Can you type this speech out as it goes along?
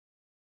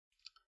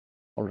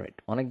Alright,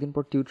 অনেকদিন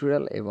পর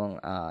tutorial এবং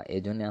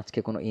এই জন্য আজকে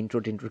কোনো ইন্ট্রো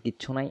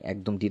কিচ্ছু নাই,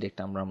 একদম ডিরেক্ট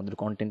আমরা আমাদের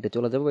কন্টেন্টে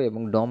চলে যাব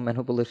এবং ডম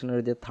ম্যানিপুলেশনের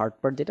যে থার্ড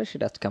পার্ট যেটা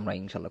সেটা আজকে আমরা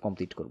ইনশাল্লাহ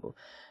কমপ্লিট করব।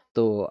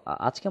 তো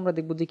আজকে আমরা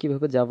দেখব যে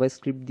কীভাবে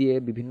জাভাস্ক্রিপ্ট দিয়ে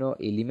বিভিন্ন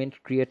এলিমেন্ট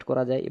ক্রিয়েট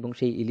করা যায় এবং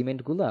সেই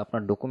এলিমেন্টগুলো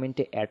আপনার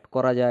ডকুমেন্টে অ্যাড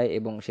করা যায়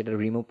এবং সেটা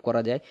রিমুভ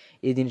করা যায়।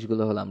 এই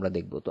জিনিসগুলো হলো আমরা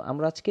দেখব। তো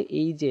আমরা আজকে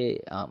এই যে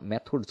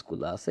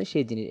মেথডসগুলো আছে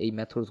সেই জিনিস, এই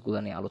মেথডসগুলো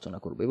নিয়ে আলোচনা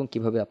করব এবং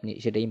কিভাবে আপনি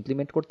সেটা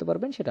ইমপ্লিমেন্ট করতে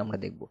পারবেন সেটা আমরা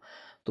দেখব।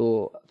 তো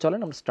চলেন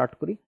আমরা স্টার্ট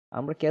করি।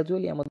 আমরা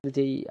ক্যাজুয়ালি আমাদের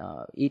যেই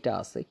ইটা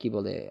আছে কি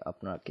বলে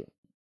আপনাকে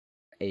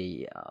এই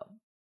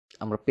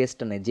আমরা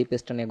পেজটা নেই, যে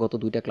পেজটা নিয়ে গত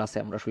 ২টা ক্লাসে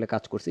আমরা আসলে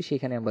কাজ করছি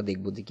সেখানে আমরা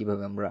দেখব যে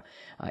কিভাবে আমরা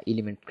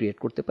এলিমেন্ট ক্রিয়েট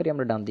করতে পারি।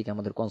 আমরা ডান দিকে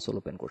আমাদের কনসোল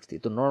ওপেন করছি।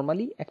 তো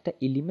নর্মালি একটা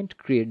এলিমেন্ট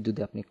ক্রিয়েট যদি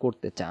আপনি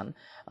করতে চান,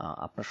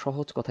 আপনার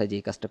সহজ কথায় যে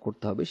কাজটা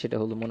করতে হবে সেটা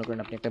হলো, মনে করেন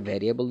আপনি একটা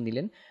ভ্যারিয়েবল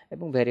নিলেন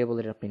এবং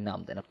ভ্যারিয়েবলের আপনি নাম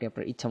দেন। আপনি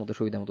আপনার ইচ্ছা মতো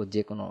সুবিধা মতো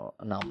যে কোনো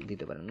নাম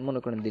দিতে পারেন। মনে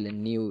করেন দিলেন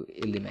নিউ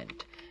এলিমেন্ট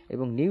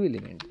এবং নিউ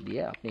এলিমেন্ট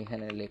দিয়ে আপনি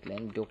এখানে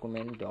লিখলেন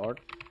ডকুমেন্ট ডট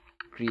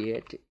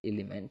ক্রিয়েট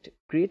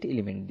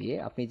এলিমেন্ট দিয়ে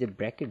আপনি যে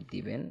ব্র্যাকেট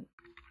দিবেন,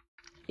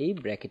 এই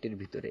ব্র্যাকেটের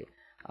ভিতরে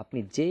আপনি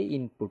যে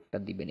ইনপুটটা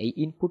দিবেন এই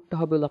ইনপুটটা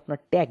হবে হলো আপনার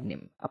ট্যাগ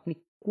নেম। আপনি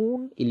কোন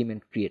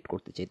এলিমেন্ট ক্রিয়েট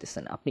করতে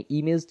চাইতেছেন। আপনি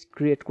ইমেজ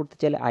ক্রিয়েট করতে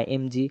চাইলে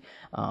আইএমজি,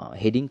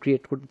 হেডিং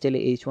ক্রিয়েট করতে চাইলে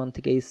H1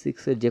 থেকে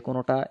H6 এর যে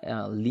কোনোটা,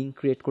 লিঙ্ক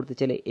ক্রিয়েট করতে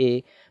চাইলে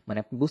মানে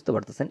আপনি বুঝতে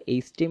পারতেছেন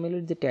HTML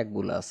এর যে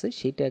ট্যাগগুলো আছে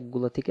সেই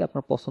ট্যাগগুলো থেকে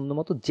আপনার পছন্দ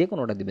মতো যে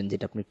কোনোটা দিবেন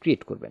যেটা আপনি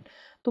ক্রিয়েট করবেন।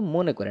 তো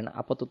মনে করেন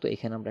আপাতত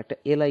এখানে আমরা একটা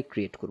এলআই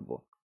ক্রিয়েট করব।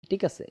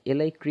 ঠিক আছে,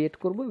 এলআই ক্রিয়েট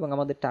করব এবং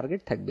আমাদের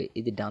টার্গেট থাকবে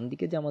এই যে ডান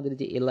দিকে যে আমাদের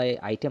যে এলআই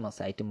আইটেম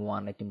আছে, আইটেম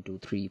 1, আইটেম 2,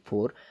 3,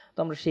 4। তো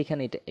আমরা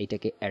সেখানে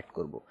এইটাকে অ্যাড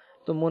করব।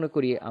 তো মনে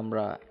করি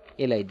আমরা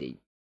এলআই দেই,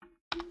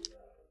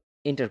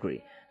 এন্টার করি।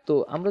 তো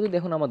আমরা যদি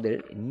এখন আমাদের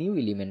নিউ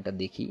এলিমেন্টটা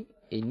দেখি,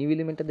 এই নিউ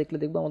এলিমেন্টটা দেখলে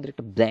দেখবো আমাদের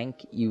একটা ব্ল্যাঙ্ক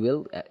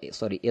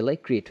এলআই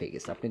ক্রিয়েট হয়ে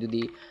গেছে। আপনি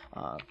যদি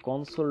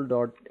কনসোল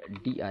ডট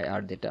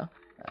ডিআইআর যেটা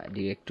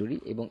ডিরেক্টরি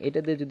এবং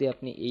এটাতে যদি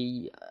আপনি এই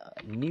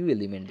নিউ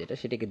এলিমেন্ট যেটা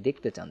সেটাকে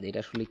দেখতে চান যে এটা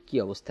আসলে কি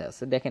অবস্থায়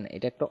আছে, দেখেন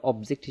এটা একটা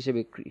অবজেক্ট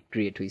হিসেবে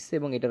ক্রিয়েট হয়েছে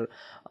এবং এটার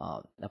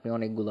আপনি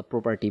অনেকগুলো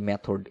প্রপার্টি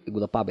মেথড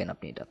এগুলো পাবেন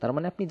আপনি। এটা তার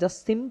মানে আপনি জাস্ট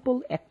সিম্পল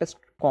একটা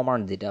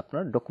কমান্ড যেটা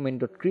আপনার ডকুমেন্ট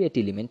ডট ক্রিয়েট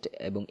এলিমেন্ট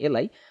এবং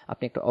এলআই,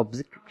 আপনি একটা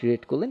অবজেক্ট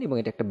ক্রিয়েট করলেন এবং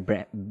এটা একটা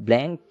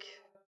ব্ল্যাঙ্ক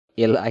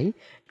এলআই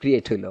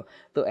ক্রিয়েট হইলো।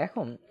 তো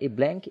এখন এই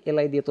ব্ল্যাঙ্ক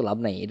এলআই দিয়ে তো লাভ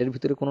নাই, এটার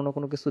ভিতরে কোনো না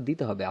কোনো কিছু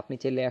দিতে হবে। আপনি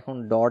চাইলে এখন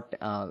dot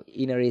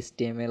inner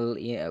HTML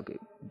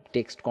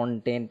text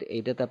content,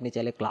 এটাতে আপনি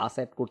চাইলে ক্লাস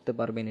অ্যাড করতে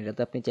পারবেন,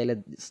 এটাতে আপনি চাইলে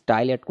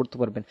স্টাইল অ্যাড করতে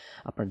পারবেন।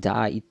 আপনার যা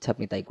ইচ্ছা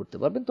আপনি তাই করতে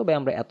পারবেন। তবে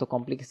আমরা এত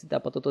কমপ্লেক্সিতে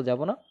আপাতত যাব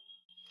না।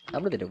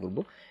 আমরা যেটা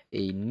করবো,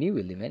 এই নিউ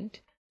এলিমেন্ট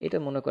এটা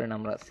মনে করেন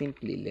আমরা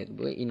সিম্পলি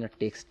লিখবো ইনার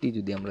টেক্সটটি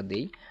যদি আমরা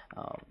দেই,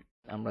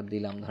 আমরা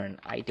দিলাম ধরেন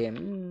আইটেম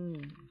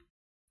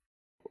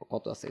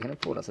কত আছে এখানে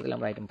 4 আছে, তাহলে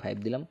আমরা আইটেম 5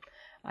 দিলাম।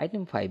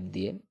 আইটেম 5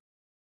 দিয়ে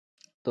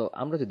তো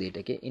আমরা যদি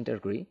এটাকে এন্টার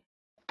করি,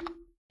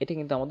 এটা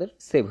কিন্তু আমাদের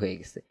সেভ হয়ে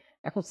গেছে।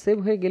 এখন সেভ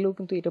হয়ে গেলেও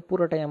কিন্তু এটা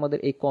পুরোটাই আমাদের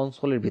এই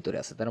কনসোলের ভিতরে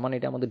আছে, তার মানে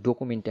এটা আমাদের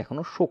ডকুমেন্টে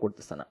এখনো শো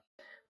করতেছে না।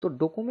 তো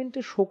ডকুমেন্টে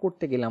শো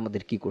করতে গেলে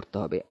আমাদের কি করতে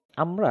হবে,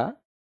 আমরা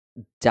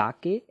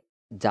যাকে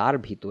যার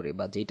ভিতরে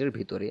বা যেটার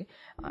ভিতরে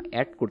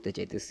অ্যাড করতে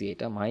চাইতেছি,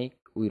 এটা মাইক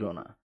উইরো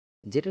না,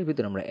 যেটার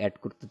ভিতরে আমরা অ্যাড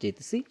করতে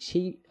চাইতেছি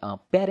সেই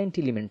প্যারেন্ট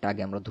এলিমেন্টটা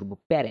আগে আমরা ধরবো।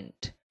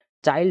 প্যারেন্ট,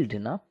 চাইল্ড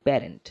না,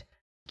 প্যারেন্ট।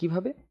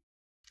 কিভাবে?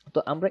 তো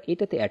আমরা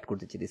এটাতে অ্যাড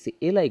করতে চাইতেছি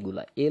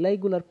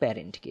এলআইগুলার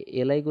প্যারেন্টকে।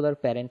 এলআইগুলার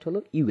প্যারেন্ট হলো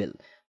ইউএল।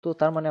 তো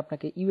তার মানে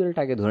আপনাকে ইউএলটা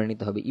আগে ধরে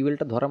নিতে হবে।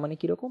 ইউএলটা ধরা মানে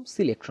কীরকম,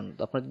 সিলেকশন।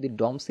 তো আপনার যদি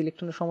ডম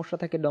সিলেকশনের সমস্যা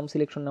থাকে, ডম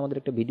সিলেকশন আমাদের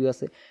একটা ভিডিও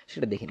আছে,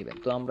 সেটা দেখে নেবেন।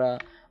 তো আমরা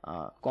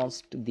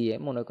কনস্ট দিয়ে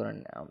মনে করেন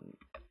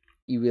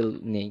ইউএল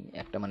নেই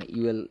একটা, মানে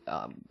ইউএল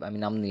আমি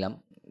নাম নিলাম।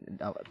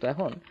 তো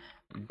এখন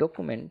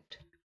ডকুমেন্ট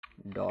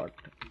ডট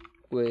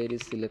কোয়েরি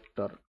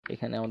সিলেক্টর,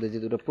 এখানে আমাদের যে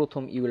দুটো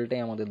প্রথম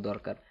ইউএলটাই আমাদের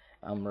দরকার,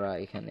 আমরা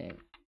এখানে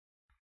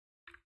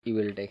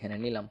ইউএলটা এখানে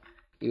নিলাম।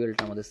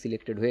 ইউএলটা আমাদের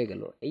সিলেক্টেড হয়ে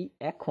গেল। এই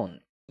এখন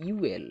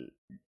ইউএল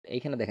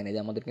এইখানে দেখেন এই যে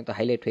আমাদের কিন্তু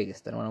হাইলাইট হয়ে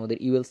গেছে, তার মানে আমাদের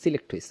ইউএল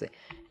সিলেক্ট হয়েছে।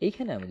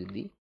 এইখানে আমি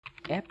যদি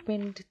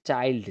অ্যাপেন্ড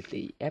চাইল্ড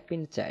দিই,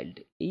 অ্যাপেন্ড চাইল্ড,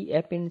 এই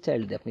অ্যাপেন্ড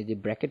চাইল্ডে আপনি যে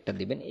ব্র্যাকেটটা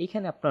দিবেন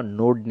এইখানে আপনার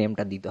নোড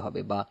নেমটা দিতে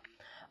হবে, বা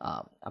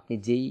আপনি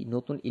যেই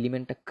নতুন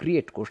এলিমেন্টটা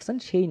ক্রিয়েট করছেন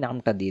সেই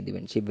নামটা দিয়ে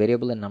দিবেন, সেই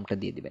ভেরিয়েবলের নামটা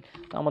দিয়ে দিবেন।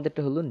 তো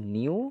আমাদেরটা হলো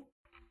নিউ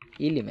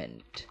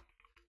এলিমেন্ট।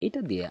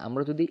 এটা দিয়ে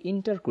আমরা যদি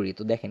এন্টার করি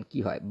তো দেখেন কি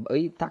হয়,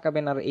 ওই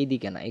তাকাবেন আর এই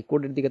দিকে না, এই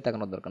কোডের দিকে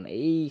তাকানোর দরকার না,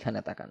 এইখানে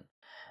তাকান।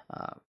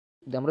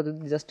 আমরা যদি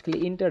জাস্ট খালি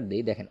এন্টার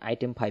দিই, দেখেন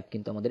আইটেম 5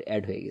 কিন্তু আমাদের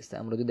অ্যাড হয়ে গেছে।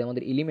 আমরা যদি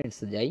আমাদের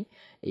এলিমেন্টসে যাই,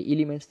 এই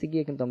এলিমেন্টসে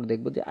গিয়ে কিন্তু আমরা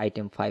দেখবো যে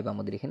আইটেম 5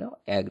 আমাদের এখানে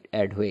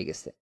অ্যাড হয়ে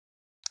গেছে।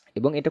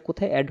 এবং এটা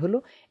কোথায় অ্যাড হলো,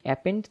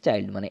 অ্যাপেন্ড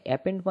চাইল্ড, মানে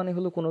অ্যাপেন্ড মানে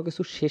হলো কোনো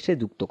কিছু শেষে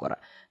যুক্ত করা।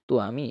 তো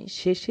আমি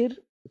শেষের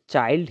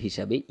চাইল্ড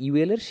হিসাবে,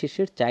 ইউএল এর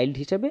শেষের চাইল্ড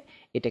হিসাবে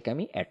এটাকে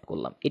আমি অ্যাড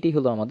করলাম। এটাই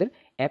হলো আমাদের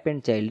অ্যাপেন্ড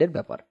চাইল্ডের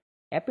ব্যাপার।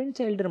 অ্যাপেন্ড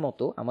চাইল্ডের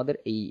মতো আমাদের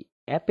এই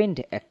অ্যাপেন্ড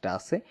একটা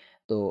আছে।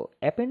 তো তো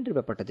অ্যাপেন্ডের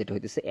ব্যাপারটা যেটা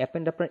হইতেছে,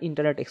 অ্যাপেন্ড আপনার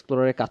ইন্টারনেট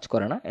এক্সপ্লোরারে কাজ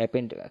করে না,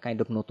 অ্যাপেন্ড কাইন্ড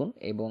অফ নতুন,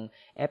 এবং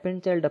অ্যাপেন্ড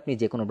চাইল্ড আপনি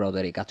যে কোনো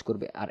ব্রাউজারেই কাজ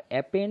করবে। আর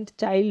অ্যাপেন্ড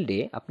চাইল্ডে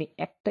আপনি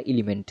একটা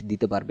এলিমেন্ট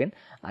দিতে পারবেন,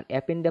 আর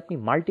অ্যাপেন্ডে আপনি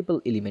মাল্টিপল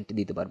এলিমেন্ট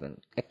দিতে পারবেন।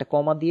 একটা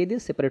কমা দিয়ে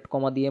সেপারেট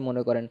কমা দিয়ে,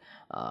 মনে করেন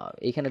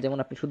এইখানে যেমন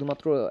আপনি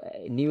শুধুমাত্র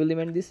নিউ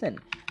এলিমেন্ট দিচ্ছেন,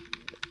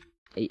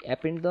 এই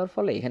অ্যাপেন্ড দেওয়ার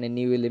ফলে এখানে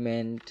নিউ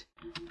এলিমেন্ট,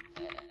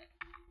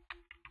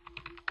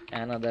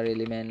 অ্যানাদার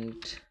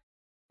এলিমেন্ট,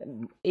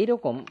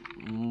 এইরকম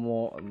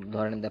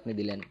ধরেন আপনি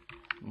দিলেন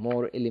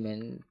মোর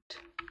এলিমেন্ট,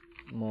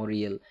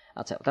 মোরিয়েল।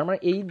 আচ্ছা, তার মানে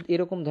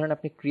এরকম ধরেন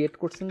আপনি ক্রিয়েট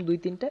করছেন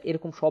 2-3টা,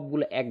 এরকম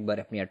সবগুলো একবার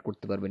আপনি অ্যাড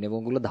করতে পারবেন, এবং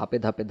ওগুলো ধাপে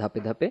ধাপে ধাপে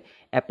ধাপে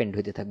অ্যাপেন্ড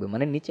হইতে থাকবে,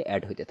 মানে নিচে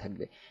অ্যাড হইতে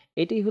থাকবে।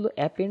 এটাই হলো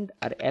অ্যাপেন্ড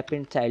আর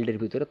অ্যাপেন্ড চাইল্ডের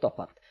ভিতরে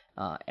তফাৎ।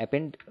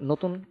 অ্যাপেন্ড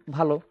নতুন,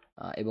 ভালো,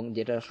 এবং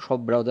যেটা সব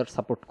ব্রাউজার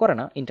সাপোর্ট করে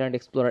না, ইন্টারনেট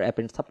এক্সপ্লোরার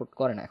অ্যাপেন্ড সাপোর্ট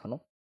করে না এখনো,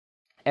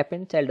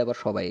 অ্যাপেন্ড চাইল্ড আবার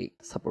সবাই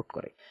সাপোর্ট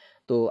করে।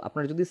 তো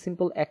আপনার যদি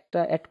সিম্পল একটা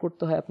অ্যাড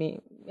করতে হয়, আপনি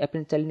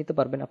অ্যাপেন্ড চাইল্ড নিতে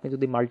পারবেন। আপনি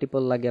যদি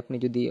মাল্টিপল লাগে, আপনি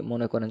যদি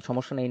মনে করেন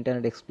সমস্যা নেই,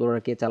 ইন্টারনেট এক্সপ্লোরার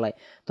কে চালায়,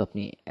 তো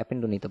আপনি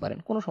অ্যাপেন্ডও নিতে পারেন,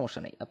 কোনো সমস্যা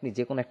নেই, আপনি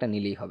যে কোনো একটা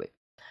নিলেই হবে।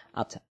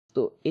 আচ্ছা,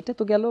 তো এটা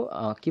তো গেল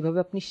কিভাবে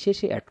আপনি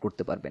শেষে অ্যাড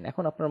করতে পারবেন।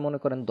 এখন আপনার মনে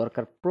করেন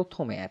দরকার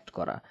প্রথমে অ্যাড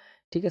করা,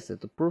 ঠিক আছে?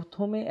 তো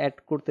প্রথমে অ্যাড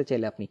করতে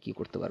চাইলে আপনি কি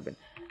করতে পারবেন?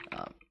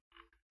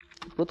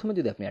 প্রথমে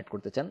যদি আপনি অ্যাড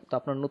করতে চান, তো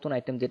আপনার নতুন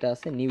আইটেম যেটা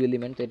আছে নিউ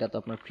এলিমেন্ট, এটা তো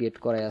আপনার ক্রিয়েট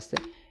করাই আছে,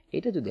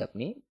 এটা যদি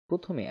আপনি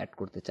প্রথমে অ্যাড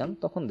করতে চান,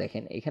 তখন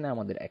দেখেন এখানে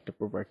আমাদের একটা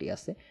প্রপার্টি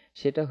আছে,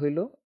 সেটা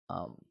হইলো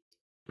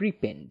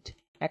প্রিপেন্ড।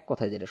 এক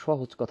কথায় যেটা,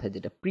 সহজ কথায়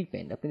যেটা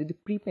প্রিপেন্ড। আপনি যদি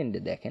প্রিপেন্ডে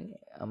দেখেন,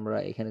 আমরা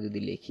এখানে যদি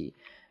লিখি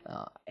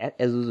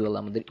অ্যাজ ইউজুয়াল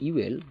আমাদের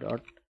ইউএল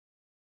ডট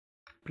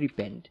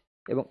প্রিপেন্ড,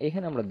 এবং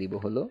এখানে আমরা দিব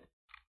হলো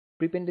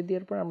প্রিপেন্ডে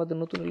দেওয়ার পর আমাদের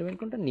নতুন এলিমেন্ট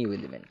কোনটা, নিউ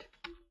এলিমেন্ট।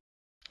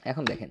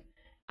 এখন দেখেন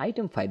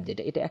আইটেম 5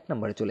 যেটা, এটা 1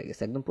 নম্বরে চলে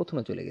গেছে, একদম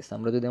প্রথমে চলে গেছে।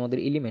 আমরা যদি আমাদের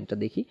এলিমেন্টটা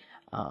দেখি,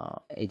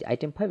 এই যে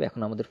আইটেম 5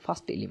 এখন আমাদের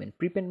ফার্স্ট এলিমেন্ট।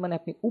 প্রিপেন্ড মানে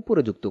আপনি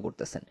উপরে যুক্ত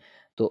করতেছেন,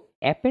 তো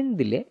অ্যাপেন্ড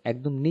দিলে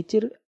একদম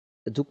নিচের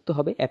যুক্ত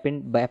হবে অ্যাপেন্ড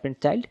বা অ্যাপেন্ড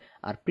চাইল্ড,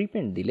 আর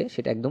প্রিপেন্ড দিলে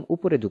সেটা একদম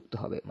উপরে যুক্ত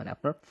হবে, মানে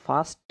আপনার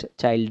ফার্স্ট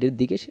চাইল্ডের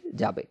দিকে সে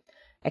যাবে।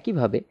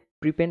 একইভাবে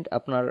প্রিপেন্ড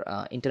আপনার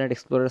ইন্টারনেট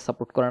এক্সপ্লোরার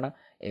সাপোর্ট করে না,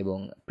 এবং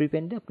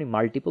প্রিপেন্ডে আপনি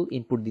মাল্টিপল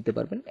ইনপুট দিতে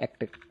পারবেন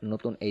একটা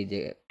নতুন এই যে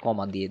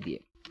কমা দিয়ে দিয়ে,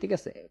 ঠিক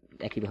আছে?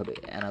 একইভাবে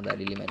অ্যানাদার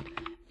এলিমেন্ট,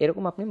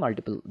 এরকম আপনি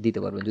মাল্টিপল দিতে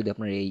পারবেন যদি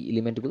আপনার এই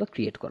এলিমেন্টগুলো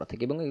ক্রিয়েট করা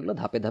থাকে, এবং এগুলো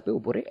ধাপে ধাপে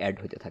উপরে অ্যাড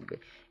হতে থাকবে।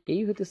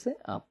 এই হইতেছে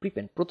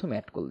প্রিপেন্ড, প্রথমে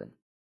অ্যাড করলেন।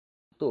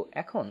 তো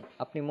এখন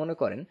আপনি মনে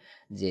করেন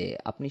যে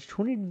আপনি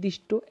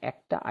সুনির্দিষ্ট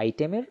একটা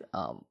আইটেমের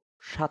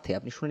সাথে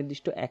আপনি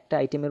সুনির্দিষ্ট একটা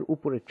আইটেমের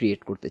উপরে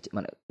ক্রিয়েট করতে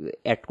মানে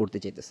অ্যাড করতে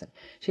চাইতেছেন,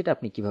 সেটা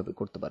আপনি কিভাবে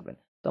করতে পারবেন?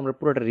 তো আমরা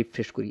পুরোটা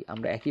রিফ্রেশ করি,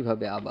 আমরা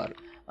একইভাবে আবার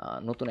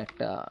নতুন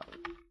একটা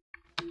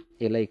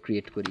এলআই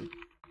ক্রিয়েট করি,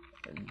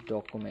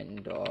 ডকুমেন্ট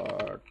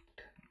ডট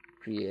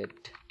ক্রিয়েট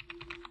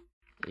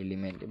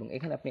এলিমেন্ট, এবং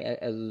এখানে আপনি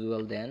অ্যাজ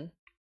ইউজুয়াল দেন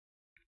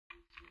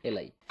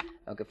এলআই।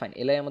 ওকে ফাইন,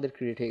 এলআই আমাদের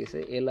ক্রিয়েট হয়ে গেছে।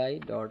 এলআই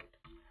ডট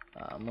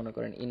মনে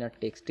করেন inner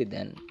টেক্সটই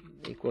than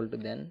equal to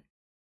then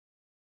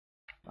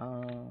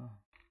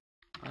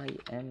I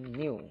am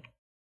new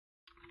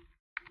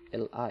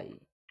LI.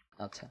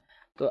 আচ্ছা,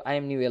 তো আই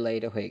এম নিউ এলআই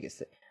এটা হয়ে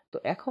গেছে। তো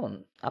এখন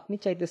আপনি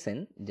চাইতেছেন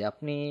যে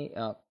আপনি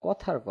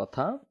কথার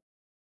কথা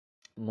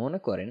মনে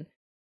করেন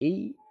এই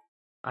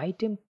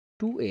আইটেম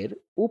 2 এর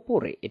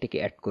উপরে এটাকে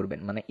অ্যাড করবেন,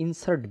 মানে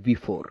ইনসার্ট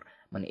বিফোর,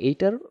 মানে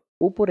এইটার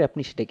উপরে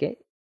আপনি সেটাকে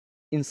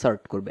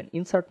ইনসার্ট করবেন।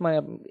 ইনসার্ট মানে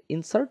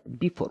ইনসার্ট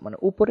বিফোর, মানে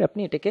উপরে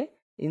আপনি এটাকে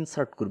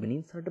ইনসার্ট করবেন।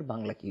 ইনসার্টের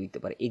বাংলা কি হইতে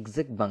পারে,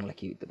 এক্সাক্ট বাংলা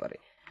কি হইতে পারে?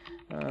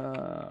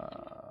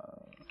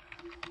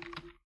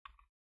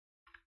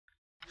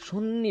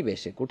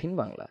 সন্নিবেশে, কঠিন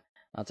বাংলা।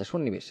 আচ্ছা,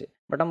 সন্নিবেশে,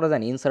 বাট আমরা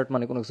জানি ইনসার্ট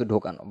মানে কোনো কিছু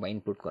ঢোকানো বা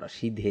ইনপুট করা,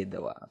 সিধে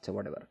দেওয়া, আচ্ছা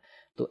হোয়াটএভার।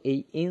 তো এই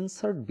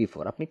ইনসার্ট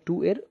বিফোর আপনি 2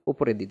 এর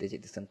উপরে দিতে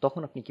চাইতেছেন,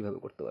 তখন আপনি কিভাবে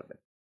করতে পারবেন?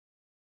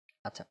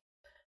 আচ্ছা,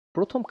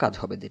 প্রথম কাজ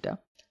হবে যেটা,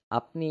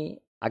 আপনি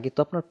আগে তো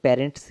আপনার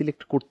প্যারেন্ট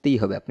সিলেক্ট করতেই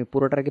হবে। আপনি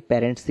পুরোটার আগে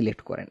প্যারেন্ট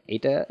সিলেক্ট করেন,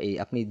 এটা এই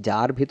আপনি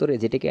যার ভিতরে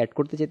যেটাকে অ্যাড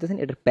করতে চাইতেছেন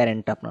এটার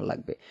প্যারেন্টটা আপনার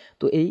লাগবে।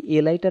 তো এই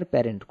এলআইটার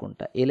প্যারেন্ট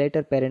কোনটা?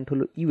 এলআইটার প্যারেন্ট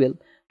হলো ইউএল।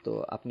 তো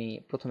আপনি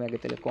প্রথমে আগে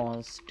তাহলে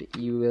const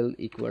UL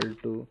equal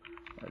to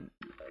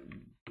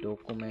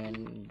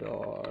document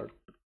dot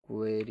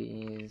query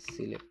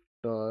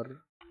selector,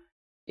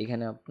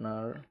 এখানে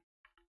আপনার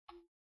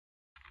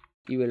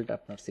ইউএলটা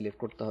আপনার সিলেক্ট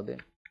করতে হবে।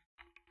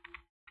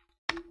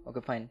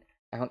 ওকে ফাইন,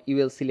 এখন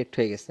ইউএল সিলেক্ট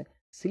হয়ে গেছে।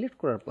 সিলেক্ট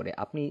করার পরে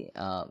আপনি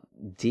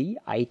যেই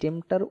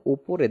আইটেমটার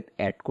ওপরে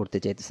অ্যাড করতে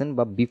চাইতেছেন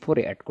বা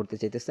বিফোরে অ্যাড করতে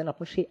চাইতেছেন,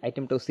 আপনার সেই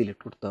আইটেমটাও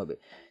সিলেক্ট করতে হবে।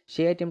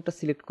 সেই আইটেমটা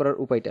সিলেক্ট করার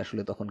উপায়টা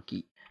আসলে তখন কি?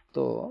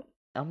 তো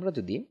আমরা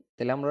যদি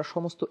তাহলে আমরা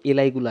সমস্ত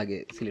এলআইগুলো আগে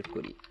সিলেক্ট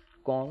করি।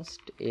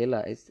 Const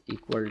এলআইস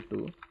equal to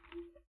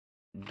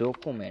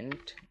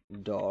document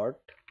dot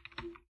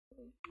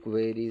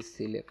query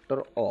selector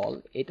all,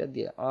 এটা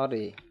দিয়ে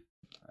আরে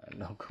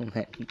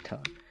document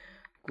dot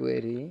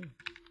query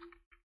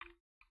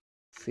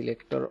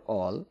selector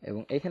all,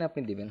 এবং এখানে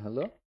আপনি দিবেন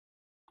হলো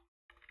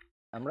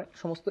আমরা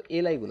সমস্ত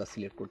এলআইগুলো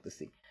সিলেক্ট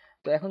করতেছি।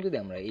 তো এখন যদি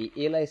আমরা এই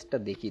এলআইসটা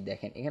দেখি,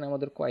 দেখেন এখানে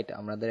আমাদের কয়টা,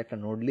 আমাদের একটা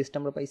নোড লিস্ট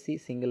আমরা পাইছি,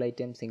 সিঙ্গেল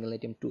আইটেম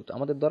 2। তো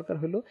আমাদের দরকার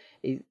হলো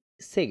এই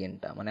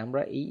সেকেন্ডটা, মানে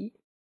আমরা এই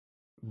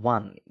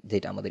 1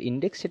 যেটা আমাদের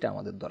ইন্ডেক্স সেটা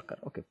আমাদের দরকার।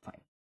 Okay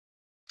fine.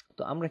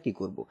 তো আমরা কি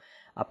করব,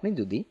 আপনি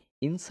যদি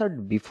ইনসার্ট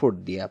বিফোর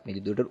দিয়ে আপনি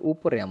যদি ওটার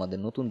উপরে আমাদের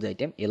নতুন যে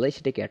আইটেম এলআই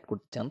সেটাকে অ্যাড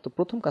করতে চান, তো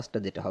প্রথম কাজটা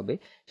যেটা হবে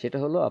সেটা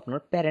হলো আপনার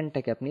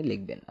প্যারেন্টটাকে আপনি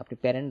লিখবেন। আপনি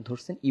প্যারেন্ট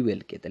ধরছেন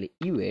ইউএল কে, তাহলে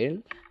ইউএল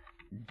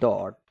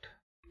ডট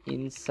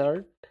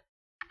ইনসার্ট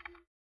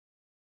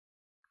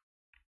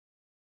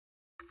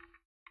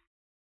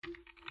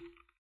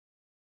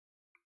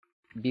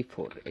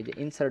বিফোর, এই যে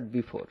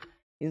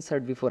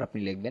ইনসার্ট বিফোর আপনি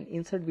লিখবেন।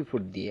 ইনসার্ট বিফোর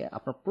দিয়ে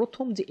আপনার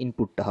প্রথম যে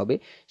ইনপুটটা হবে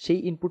সেই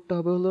ইনপুটটা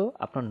হবে হলো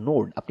আপনার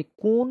নোড। আপনি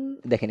কোন,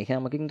 দেখেন এখানে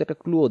আমাকে কিন্তু একটা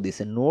ক্লুও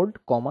দিয়েছে, নোড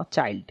কমা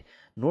চাইল্ড।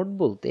 নোড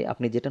বলতে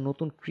আপনি যেটা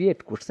নতুন ক্রিয়েট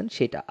করছেন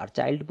সেটা, আর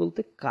চাইল্ড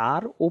বলতে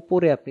কার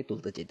ওপরে আপনি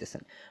তুলতে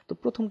চাইতেছেন। তো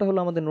প্রথমটা হলো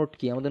আমাদের নোড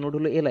কি, আমাদের নোড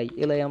হলো এলআই,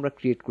 এলআই আমরা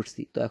ক্রিয়েট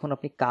করছি। তো এখন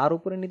আপনি কার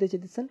ওপরে নিতে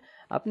চাইতেছেন,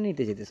 আপনি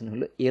নিতে চাইতেছেন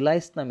হলো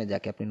এলআইস নামে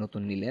যাকে আপনি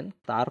নতুন নিলেন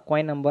তার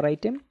কয় নাম্বার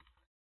আইটেম,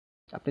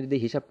 আপনি যদি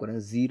হিসাব করেন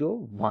 0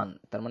 1,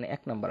 তার মানে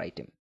 1 নাম্বার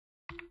আইটেম।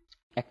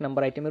 1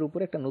 নাম্বার আইটেমের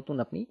উপরে একটা নতুন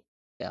আপনি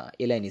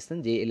এলআই নিচ্ছেন,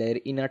 যে এলআই এর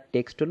ইনার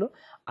টেক্সট হলো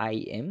আই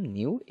এম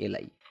নিউ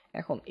এলআই।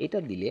 এখন এটা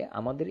দিলে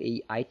আমাদের এই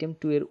আইটেম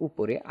 2 এর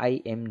উপরে আই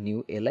এম নিউ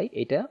এলআই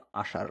এটা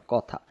আসার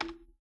কথা।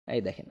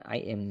 এই দেখেন আই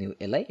এম নিউ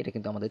এলআই এটা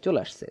কিন্তু আমাদের চলে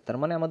আসছে। তার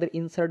মানে আমাদের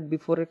ইনসার্ট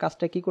বিফোরের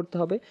কাজটা কি করতে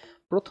হবে,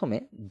 প্রথমে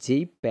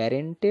যেই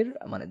প্যারেন্টের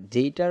মানে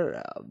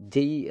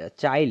যেই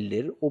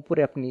চাইল্ডের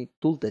ওপরে আপনি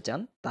তুলতে চান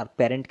তার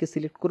প্যারেন্টকে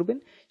সিলেক্ট করবেন,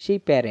 সেই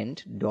প্যারেন্ট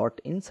ডট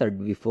ইনসার্ট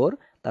বিফোর,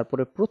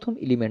 তারপরে প্রথম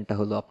এলিমেন্টটা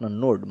হলো আপনার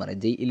নোড মানে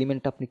যেই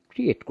এলিমেন্টটা আপনি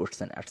ক্রিয়েট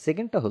করছেন, আর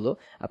সেকেন্ডটা হলো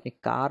আপনি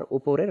কার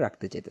ওপরে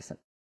রাখতে চাইতেছেন।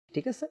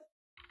 ঠিক আছে,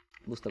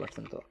 বুঝতে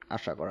পারছেন তো,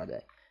 আশা করা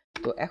যায়।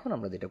 তো এখন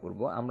আমরা যেটা করব,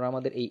 আমরা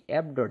আমাদের এই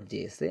অ্যাপ ডট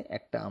জেএসে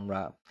একটা আমরা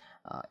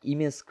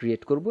ইমেজ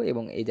ক্রিয়েট করব,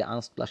 এবং এই যে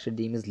আনস্প্লাশের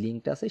যে ইমেজ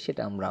লিঙ্কটা আছে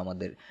সেটা আমরা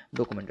আমাদের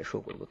ডকুমেন্টে শো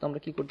করব। তো আমরা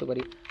কি করতে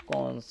পারি,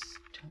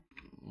 কনস্ট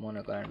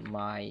মনে করেন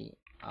মাই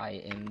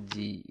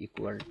IMG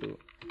equal to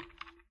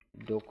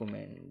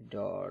document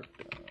dot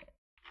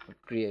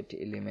create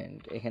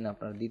element, এখানে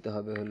আপনার দিতে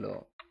হবে হলো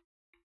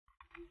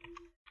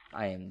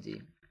আইএমজি।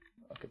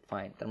 ওকে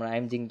ফাইন, তার মানে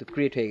আইএমজি কিন্তু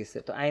ক্রিয়েট হয়ে গেছে।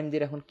 তো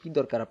আইএমজির এখন কি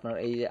দরকার আপনার,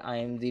 এই যে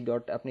আইএমজি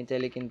ডট আপনি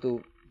চাইলে কিন্তু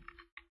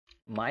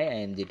মাই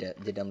আইএমজিটা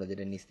যেটা আমরা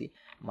যেটা নিচ্ছি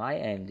মাই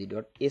আইএমজি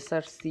ডট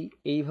এসআরসি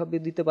এইভাবে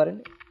দিতে পারেন,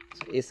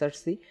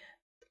 এসআরসি,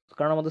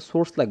 কারণ আমাদের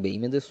সোর্স লাগবে,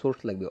 ইমেজের সোর্স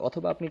লাগবে।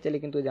 অথবা আপনি চাইলে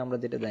কিন্তু যে আমরা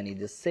যেটা জানি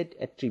যে সেট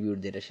অ্যাট্রিবিউট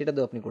যেটা সেটা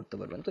দিয়েও আপনি করতে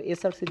পারবেন। তো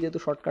এসআরসি যেহেতু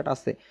শর্টকাট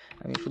আছে,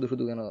 আমি শুধু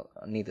শুধু কেন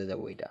নিতে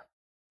যাব, এটা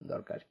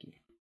দরকার কি।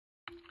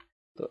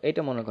 তো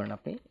এটা মনে করেন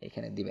আপনি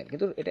এখানে দিবেন,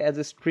 কিন্তু এটা অ্যাজ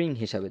এ স্ট্রিং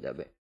হিসাবে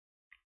যাবে।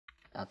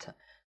 আচ্ছা,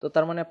 তো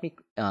তার মানে আপনি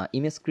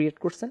ইমেজ ক্রিয়েট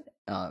করছেন,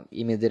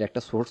 ইমেজের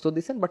একটা সোর্সও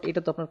দিচ্ছেন, বাট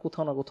এটা তো আপনার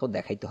কোথাও না কোথাও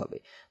দেখাইতে হবে।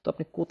 তো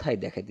আপনি কোথায়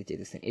দেখাইতে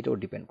চাইতেছেন এটাও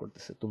ডিপেন্ড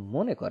করতেছে। তো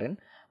মনে করেন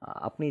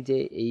আপনি যে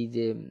এই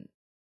যে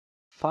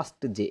ফার্স্ট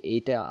যে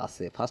এইটা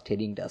আছে, ফার্স্ট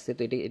হেডিংটা আছে,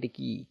 তো এটা এটা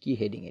কি কি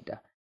হেডিং, এটা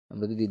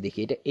আমরা যদি দেখি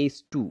এটা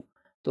H2।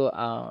 তো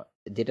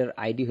যেটার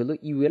আইডি হলো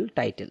ইউএল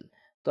টাইটেল।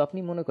 তো আপনি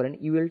মনে করেন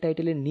ইউএল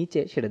টাইটেলের নিচে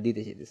সেটা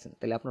দিতে চাইতেছেন,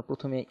 তাহলে আপনার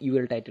প্রথমে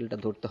ইউএল টাইটেলটা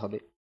ধরতে হবে।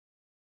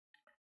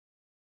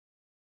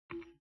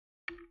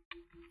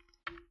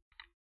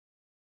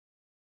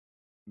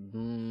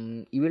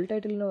 ইউএল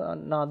টাইটেল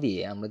না দিয়ে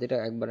আমরা যেটা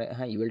একবারে,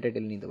 হ্যাঁ ইউএল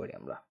টাইটেল নিতে পারি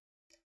আমরা,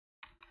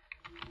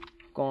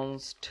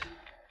 কনস্ট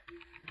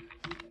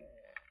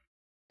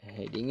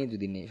হেডিং এ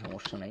যদি নেই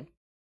সমস্যা নাই।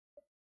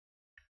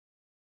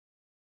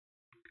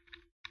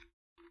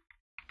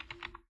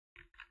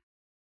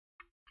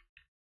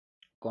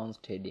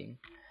 Const heading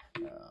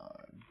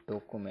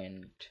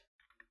document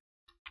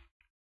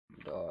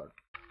dot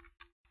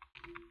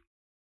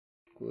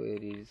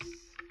queries,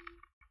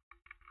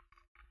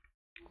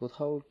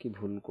 কোথাও কি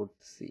ভুল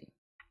করতেছি,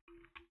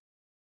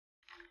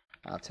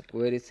 আচ্ছা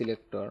কোয়েরি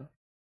সিলেক্টর।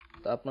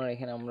 তো আপনার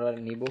এখানে আমরা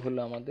নিব হলো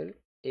আমাদের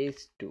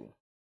H2,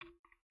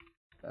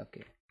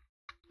 ওকে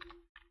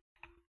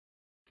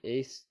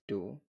H2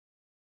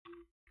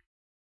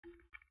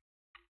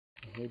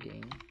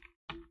 হেডিং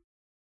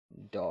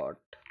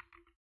ডট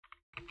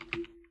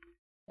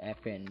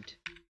append,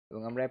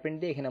 এবং আমরা append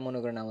দিয়ে এখানে মনে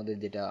করেন আমাদের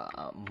যেটা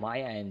মাই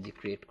আইএমজি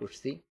ক্রিয়েট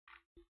করছি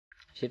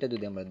সেটা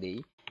যদি আমরা দেই,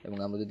 এবং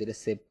আমরা যদি এটা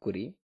সেভ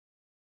করি,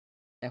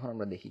 এখন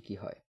আমরা দেখি কি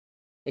হয়।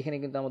 এখানে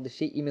কিন্তু আমাদের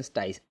সেই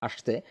ইমেজটা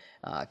আসছে,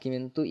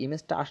 কিন্তু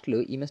ইমেজটা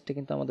আসলেও ইমেজটা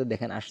কিন্তু আমাদের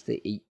দেখেন আসছে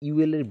এই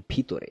ইউএল এর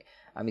ভিতরে।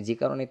 আমি যে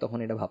কারণে তখন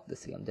এটা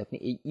ভাবতেছিলাম যে আপনি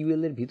এই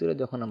ইউএল এর ভিতরে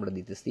যখন আমরা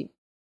দিতেছি,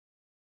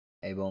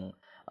 এবং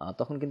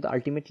তখন কিন্তু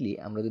আলটিমেটলি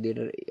আমরা যদি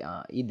এটার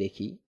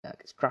দেখি,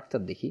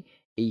 স্ট্রাকচার দেখি,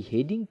 এই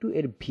হেডিং টু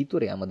এর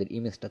ভিতরে আমাদের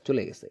ইমেজটা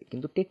চলে গেছে,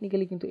 কিন্তু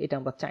টেকনিক্যালি কিন্তু এটা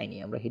আমরা চাইনি,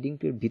 আমরা হেডিং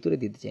টু এর ভিতরে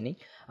দিতে চাইনি,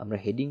 আমরা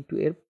হেডিং টু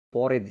এর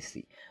পরে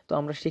দিছি। তো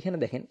আমরা সেখানে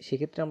দেখেন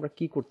সেক্ষেত্রে আমরা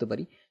কি করতে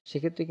পারি,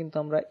 সেক্ষেত্রে কিন্তু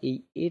আমরা এই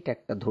এ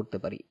ট্যাগটা ধরতে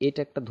পারি, এ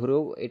ট্যাগটা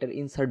ধরেও এটার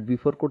ইনসার্ট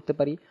বিফোর করতে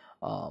পারি,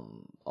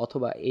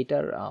 অথবা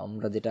এটার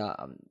আমরা যেটা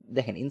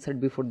দেখেন ইনসার্ট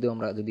বিফোর দিয়ে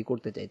আমরা যদি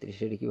করতে চাই তাহলে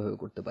সেটা কিভাবে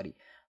করতে পারি,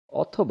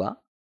 অথবা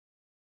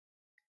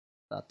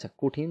আচ্ছা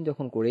কঠিন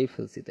যখন করেই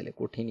ফেলছি তাহলে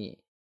কঠিনই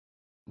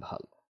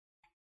ভালো।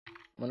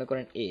 মনে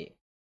করেন A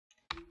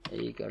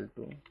equal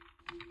to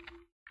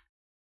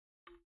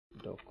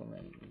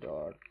document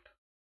dot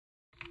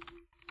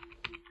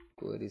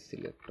query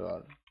selector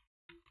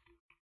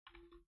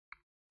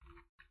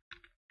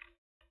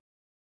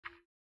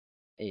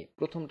এই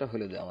প্রথমটা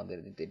হলো যে আমাদের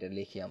যদি এটা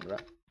লিখি আমরা,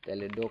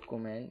 তাহলে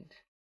ডকুমেন্ট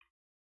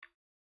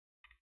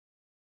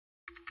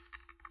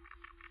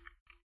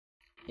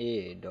এ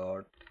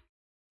ডট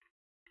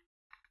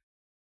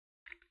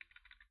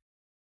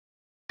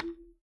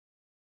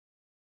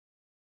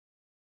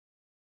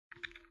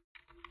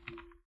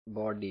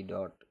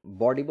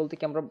বডি বলতে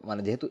কি আমরা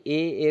মানে যেহেতু এ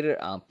এর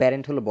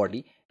প্যারেন্ট হলো বডি,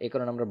 এই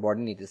কারণে আমরা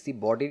বডি নিতেছি।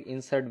 বডির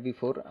ইনসার্ট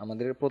বিফোর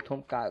আমাদের প্রথম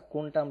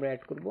কোনটা আমরা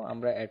অ্যাড করব,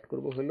 আমরা অ্যাড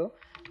করব হলো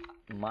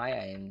মাই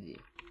আইএনজি।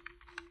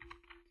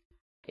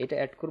 এটা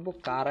অ্যাড করব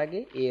কার আগে,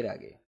 এর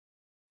আগে।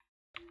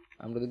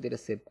 আমরা যদি এটা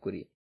সেভ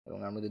করি এবং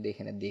আমরা যদি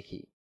এখানে দেখি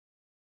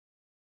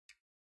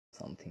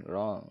সামথিং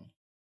রং,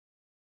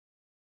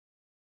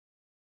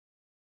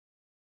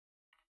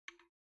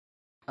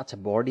 আচ্ছা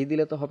বডি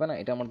দিলে তো হবে না,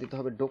 এটা আমার দিতে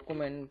হবে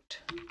ডকুমেন্ট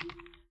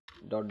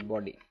ডট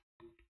বডি।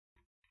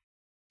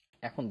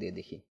 এখন দিয়ে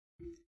দেখি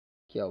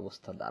কি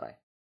অবস্থা দাঁড়ায়।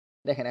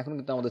 দেখেন এখন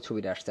কিন্তু আমাদের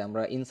ছবিটা আসছে,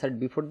 আমরা ইনসার্ট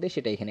বিফোর দিয়ে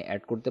সেটা এখানে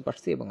অ্যাড করতে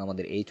পারছি এবং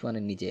আমাদের H1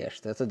 এর নিচে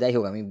আসছে। আচ্ছা যাই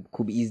হোক, আমি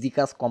খুব ইজি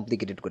কাজ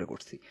কমপ্লিকেটেড করে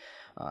করছি,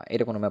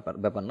 এটা কোনো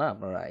ব্যাপার না,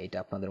 আপনারা এটা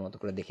আপনাদের মতো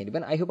করে দেখে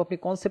নেবেন। আই হোপ আপনি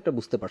কনসেপ্টটা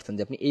বুঝতে পারছেন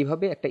যে আপনি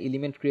এইভাবে একটা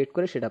এলিমেন্ট ক্রিয়েট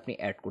করে সেটা আপনি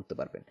অ্যাড করতে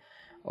পারবেন।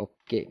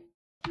 ওকে,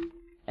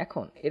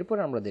 এখন এরপর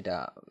আমরা যেটা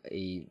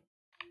এই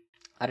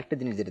আরেকটা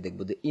জিনিস যেটা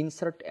দেখবো যে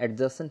ইনসার্ট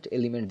অ্যাডজাসেন্ট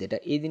এলিমেন্ট, যেটা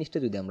এই জিনিসটা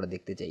যদি আমরা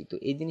দেখতে চাই তো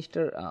এই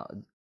জিনিসটার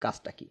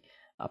কাজটা কি।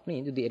 আপনি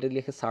যদি এটা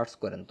লিখে সার্চ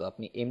করেন তো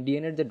আপনি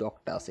এমডিএন এর যে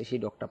ডকটা আছে সেই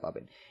ডকটা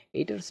পাবেন।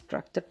 এইটার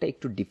স্ট্রাকচারটা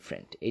একটু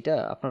ডিফারেন্ট। এটা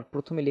আপনার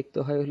প্রথমে লিখতে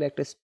হয় হলো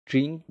একটা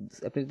স্ট্রিং।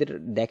 আপনি যেটা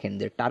দেখেন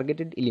যে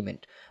টার্গেটেড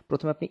এলিমেন্ট,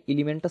 প্রথমে আপনি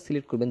এলিমেন্টটা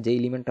সিলেক্ট করবেন যে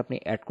এলিমেন্ট আপনি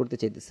অ্যাড করতে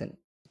চাইতেছেন,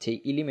 সেই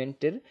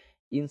এলিমেন্টের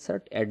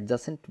ইনসার্ট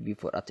অ্যাডজাসেন্ট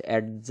বিফোর। আচ্ছা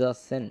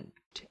অ্যাডজাসেন্ট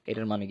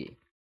এটার মানে কি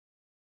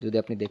যদি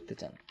আপনি দেখতে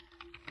চান,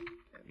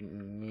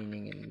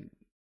 meaning in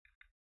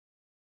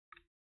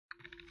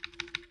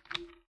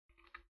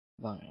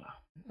Bangla,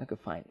 okay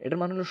fine. এটার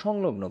মানে হলো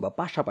সংলগ্ন বা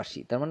পাশাপাশি।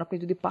 তার মানে আপনি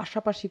যদি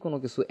পাশাপাশি কোনো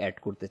কিছু অ্যাড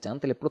করতে চান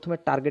তাহলে প্রথমে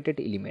টার্গেটেড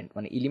এলিমেন্ট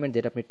মানে এলিমেন্ট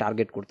যেটা আপনি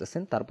টার্গেট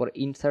করতেছেন, তারপর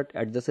ইনসার্ট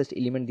অ্যাডজাসেন্ট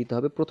এলিমেন্ট দিতে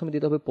হবে। প্রথমে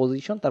দিতে হবে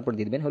পজিশন, তারপর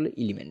দিবেন হলো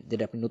এলিমেন্ট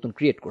যেটা আপনি নতুন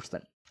ক্রিয়েট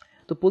করছেন।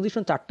 তো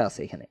পজিশন চারটা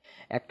আছে এখানে,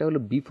 একটা হলো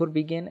বিফোর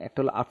বিগেন, একটা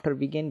হলো after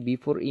begin,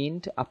 before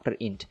int, after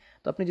int.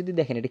 তো আপনি যদি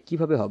দেখেন এটা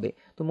কিভাবে হবে,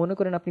 তো মনে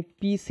করেন আপনি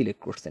পি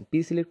সিলেক্ট করছেন, পি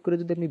সিলেক্ট করে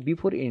যদি আপনি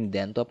বিফোর ইন্ট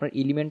দেন তো আপনার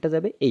এলিমেন্টটা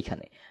যাবে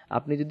এইখানে।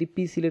 আপনি যদি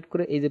পি সিলেক্ট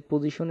করে এই যে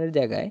পজিশনের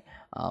জায়গায়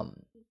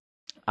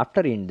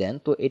আফটার ইন্ট দেন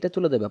তো এটা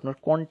চলে যাবে আপনার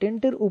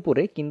কন্টেন্টের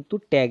উপরে কিন্তু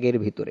ট্যাগের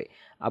ভিতরে।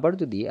 আবার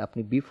যদি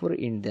আপনি বিফোর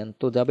ইন্ট দেন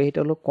তো যাবে এটা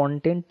হলো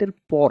কন্টেন্টের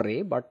পরে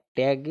বা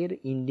ট্যাগের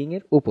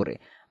ইন্ডিংয়ের উপরে।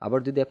 আবার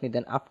যদি আপনি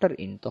দেন আফটার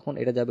ইন্ট তখন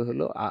এটা যাবে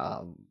হলো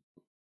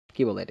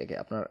কি বলে এটাকে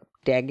আপনার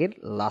ট্যাগের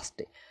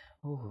লাস্টে।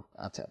 ও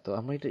আচ্ছা, তো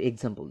আমরা এটার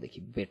এক্সাম্পল দেখি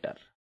বেটার।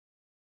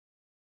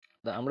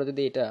 আমরা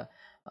যদি এটা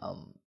আম,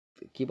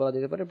 কি বলা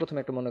যেতে পারে, প্রথমে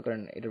একটা মনে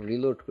করেন এটা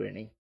রিলোড করে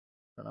নেই,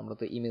 কারণ আমরা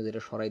তো ইমেজ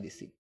এটা সরাই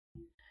দিছি।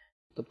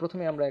 তো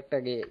প্রথমে আমরা একটা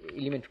আগে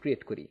এলিমেন্ট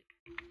ক্রিয়েট করি।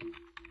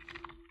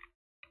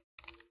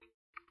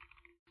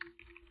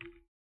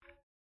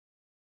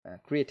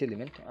 ক্রিয়েট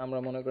এলিমেন্ট আমরা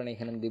মনে করেন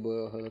এখানে দিব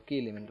হলো কি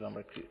এলিমেন্ট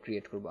আমরা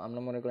ক্রিয়েট করব, আমরা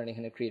মনে করেন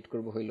এখানে ক্রিয়েট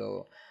করব হইলো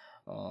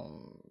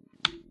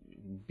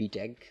বি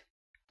ট্যাগ,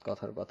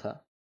 কথার কথা।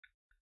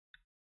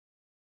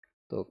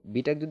 তো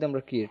বি ট্যাগ যদি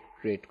আমরা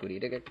ক্রিয়েট করি,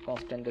 এটাকে একটা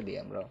কনস্ট্যান্টে দিই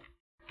আমরা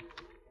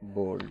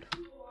বোল্ড।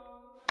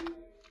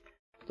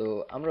 তো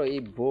আমরা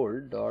এই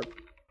বোল্ড ডট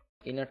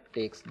ইনার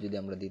টেক্সট যদি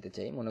আমরা দিতে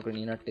চাই, মনে করেন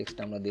ইনার টেক্সট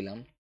আমরা দিলাম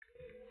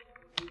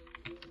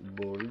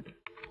bold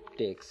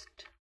text.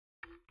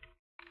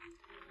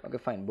 Okay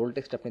fine, bold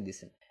text আপনি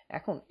দিছেন।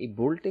 এখন এই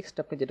বোল্ড টেক্সট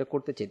আপনি যেটা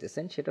করতে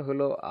চাইতেছেন সেটা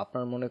হলো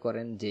আপনার মনে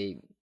করেন যে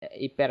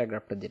এই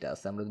প্যারাগ্রাফটা যেটা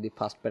আছে, আমরা যদি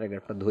ফার্স্ট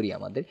প্যারাগ্রাফটা ধরি,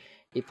 আমাদের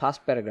এই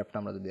ফার্স্ট প্যারাগ্রাফটা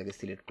আমরা যদি আগে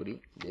সিলেক্ট করি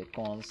যে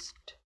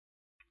কনস্ট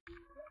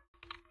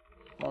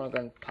মনে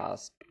করেন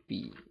first P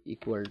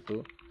equal to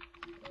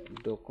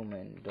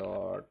document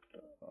dot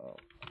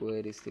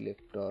query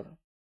selector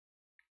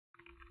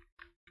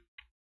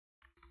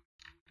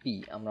P,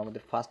 আমরা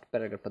আমাদের ফার্স্ট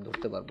প্যারাগ্রাফটা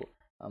ধরতে পারবো।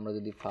 আমরা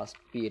যদি ফার্স্ট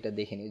পি এটা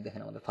দেখে নিই,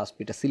 দেখেন আমাদের ফার্স্ট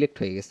পিটা সিলেক্ট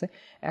হয়ে গেছে।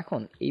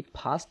 এখন এই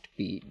first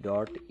P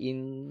dot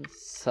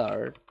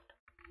insert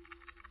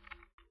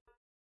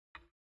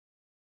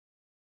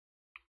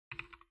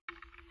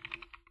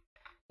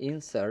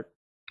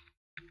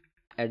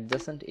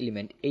adjacent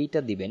element এইটা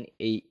দিবেন।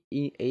 এই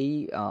এই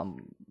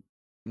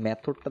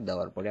মেথডটা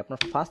দেওয়ার পরে আপনার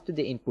ফার্স্ট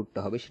যে ইনপুটটা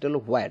হবে সেটা হলো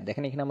হোয়ার।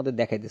 দেখেন এখানে আমাদের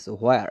দেখাই দিচ্ছে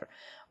হোয়ার।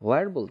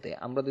 হোয়ার বলতে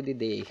আমরা যদি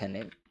দেই এখানে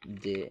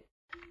যে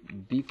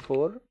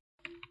বিফোর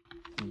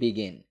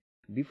বিগিন,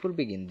 বিফোর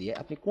বিগিন দিয়ে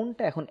আপনি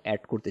কোনটা এখন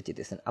অ্যাড করতে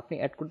চাইতেছেন, আপনি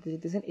অ্যাড করতে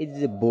চাইতেছেন এই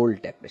যে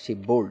বোল্ড একটা, সেই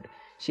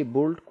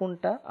বোল্ড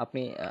কোনটা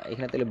আপনি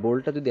এখানে তাহলে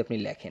বোল্ডটা যদি আপনি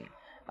লেখেন,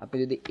 আপনি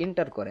যদি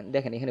এন্টার করেন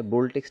দেখেন এখানে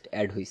বোল্ড টেক্সট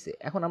অ্যাড হয়েছে।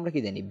 এখন আমরা কি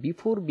জানি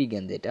বিফোর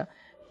বিগেন যেটা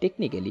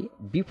টেকনিক্যালি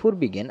বিফোর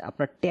বিগেন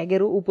আপনার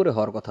ট্যাগেরও উপরে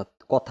হওয়ার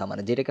কথা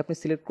মানে যেটাকে আপনি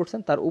সিলেক্ট করছেন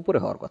তার উপরে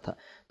হওয়ার কথা।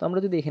 তো আমরা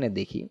যদি এখানে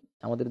দেখি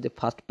আমাদের যে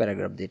ফার্স্ট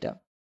প্যারাগ্রাফ যেটা,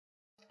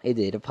 এই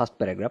যে এটা ফার্স্ট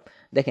প্যারাগ্রাফ,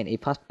 দেখেন এই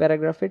ফার্স্ট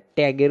প্যারাগ্রাফের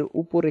ট্যাগের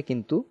উপরে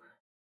কিন্তু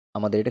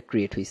আমাদের এটা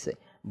ক্রিয়েট হয়েছে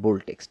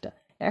বোল্ড টেক্সটটা।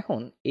 এখন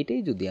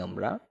এটাই যদি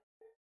আমরা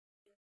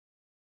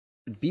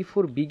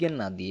বিফোর বিগেন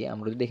না দিয়ে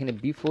আমরা যদি এখানে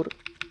বিফোর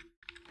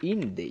ইন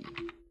দেই,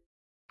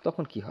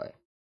 তখন কি হয়,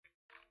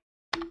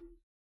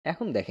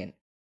 এখন দেখেন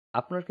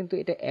আপনার কিন্তু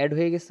এটা অ্যাড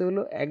হয়ে গেছে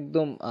হলো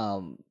একদম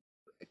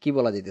কি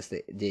বলা যাইতেছে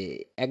যে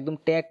একদম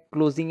ট্যাগ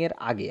ক্লোজিং এর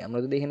আগে। আমরা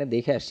যদি এখানে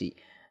দেখে আসি,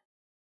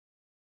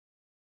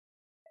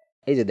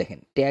 এই যে দেখেন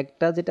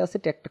ট্যাগটা যেটা আছে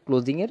ট্যাগটা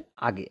ক্লোজিং এর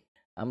আগে,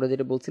 আমরা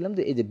যেটা বলছিলাম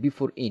যে এই যে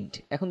বিফোর ইন্ট।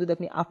 এখন যদি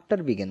আপনি আফটার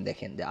বিগিন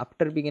দেখেন যে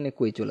আফটার বিগিনে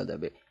কই চলে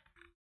যাবে,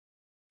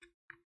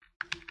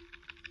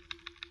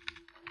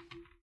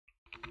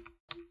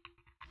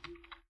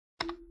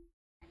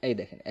 এই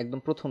দেখেন একদম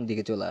প্রথম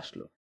দিকে চলে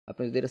আসলো।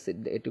 আপনি যদি এটা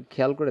একটু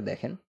খেয়াল করে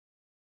দেখেন,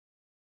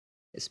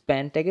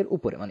 স্প্যান ট্যাগের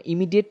উপরে মানে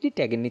ইমিডিয়েটলি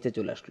ট্যাগের নিচে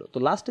চলে আসলো। তো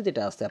লাস্টে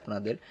যেটা আছে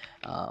আপনাদের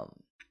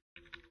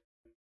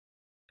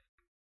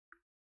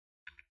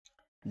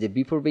যে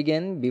before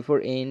begin, before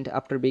and,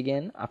 after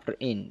begin, after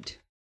and.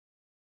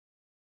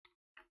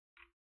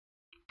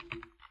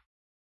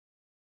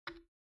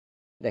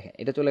 দেখেন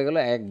এটা চলে গেল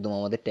একদম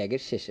আমাদের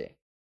ট্যাগের শেষে।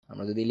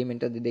 আমরা যদি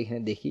এলিমেন্টটা যদি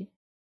এখানে দেখি,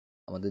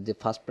 আমাদের যে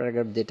ফার্স্ট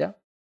প্যারাগ্রাফ যেটা,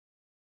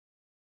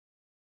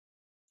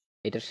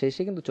 এটার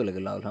শেষে কিন্তু চলে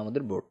গেল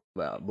আমাদের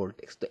বোল্ড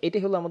টেক্সট। তো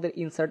এটাই হলো আমাদের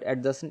ইনসার্ট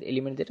অ্যাডজাসেন্ট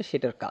এলিমেন্ট যেটা,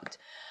 সেটার কাজ।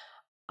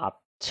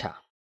 আচ্ছা,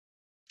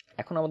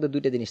 এখন আমাদের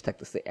দুইটা জিনিস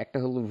থাকতেছে, একটা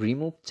হলো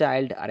রিমুভ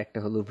চাইল্ড আর একটা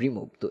হলো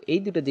রিমুভ। তো এই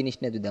দুটো জিনিস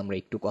নিয়ে যদি আমরা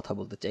একটু কথা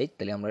বলতে চাই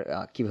তাহলে আমরা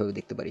কিভাবে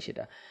দেখতে পারি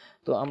সেটা।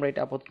 তো আমরা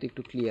এটা আপাতত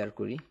একটু ক্লিয়ার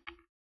করি।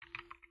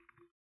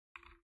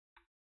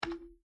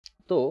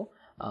 তো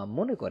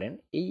মনে করেন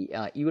এই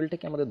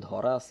ইউএলটাকে আমাদের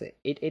ধরা আছে,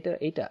 এটা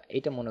এটা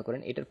এটা মনে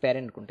করেন এটার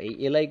প্যারেন্ট কোনটা, এই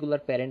এলআই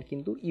গুলার প্যারেন্ট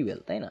কিন্তু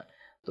ইউএল, তাই না?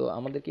 তো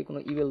আমাদের কি কোনো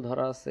ইউএল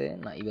ধরা আছে?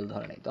 না, ইউএল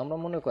ধরা নেই। তো আমরা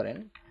মনে করেন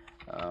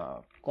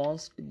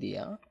কনস্ট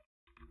দিয়া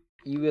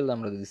ইউএল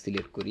আমরা যদি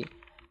সিলেক্ট করি,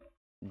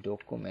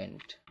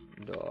 ডকুমেন্ট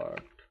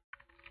ডট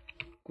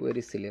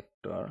কোয়েরি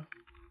সিলেক্টর,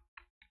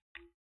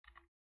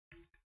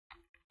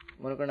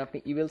 মনে করেন আপনি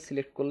ইউএল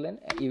সিলেক্ট করলেন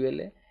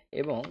ইউএল-এ,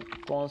 এবং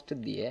কনস্ট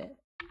দিয়ে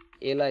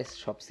এলআই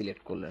সব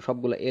সিলেক্ট করলেন,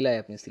 সবগুলো এলআই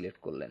আপনি সিলেক্ট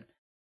করলেন,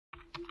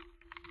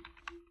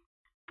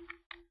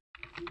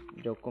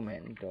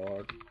 document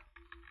dot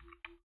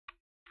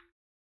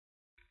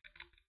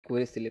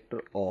query selector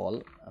all,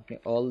 আপনি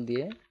অল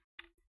দিয়ে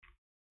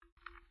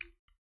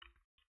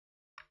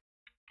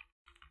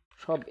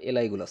সব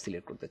এলআই গুলো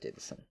সিলেক্ট করতে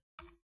চাইতেছেন।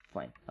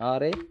 ফাইন,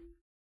 আরে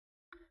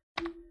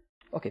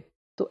ওকে।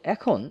 তো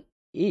এখন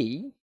এই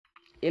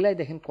এলআই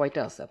দেখেন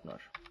কয়টা আছে আপনার,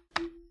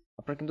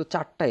 আপনার কিন্তু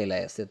 4টা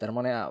এলআই আছে। তার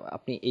মানে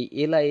আপনি এই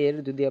এলআই এর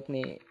যদি আপনি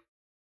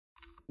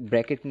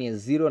ব্র্যাকেট নিয়ে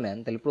 0 নেন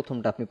তাহলে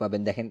প্রথমটা আপনি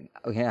পাবেন, দেখেন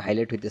ওখানে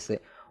হাইলাইট হইতেছে।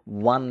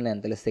 1 নেন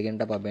তাহলে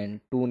সেকেন্ডটা পাবেন,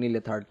 2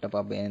 নিলে থার্ডটা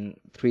পাবেন,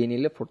 3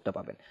 নিলে ফোর্থটা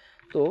পাবেন।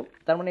 তো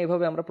তার মানে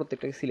এইভাবে আমরা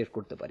প্রত্যেকটাকে সিলেক্ট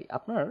করতে পারি।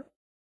 আপনার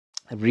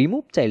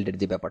রিমুভ চাইল্ডের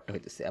যে ব্যাপারটা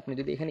হইতেছে, আপনি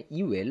যদি এখানে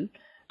ইউএল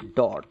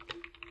ডট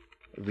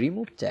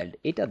রিমুভ চাইল্ড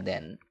এটা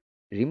দেন,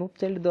 রিমুভ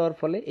চাইল্ড দেওয়ার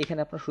ফলে এখানে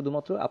আপনার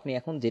শুধুমাত্র আপনি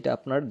এখন যেটা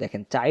আপনার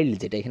দেখেন চাইল্ড,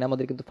 যেটা এখানে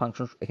আমাদের কিন্তু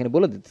ফাংশন এখানে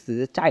বলে দিতেছে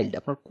যে চাইল্ড,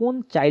 আপনার কোন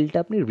চাইল্ডটা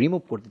আপনি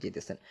রিমুভ করতে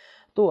চাইতেছেন।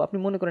 তো আপনি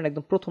মনে করেন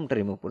একদম প্রথমটা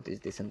রিমুভ করতে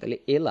চাইতেছেন, তাহলে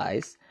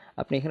এলআইস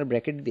আপনি এখানে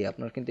ব্র্যাকেট দিয়ে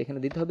আপনার কিন্তু এখানে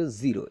দিতে হবে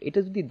 0। এটা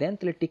যদি দেন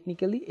তাহলে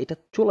টেকনিক্যালি এটা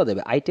চলে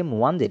যাবে, আইটেম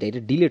 1 যেটা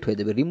এটা ডিলিট হয়ে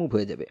যাবে, রিমুভ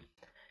হয়ে যাবে।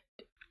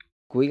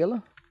 কই গেল?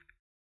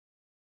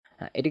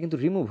 হ্যাঁ, এটা কিন্তু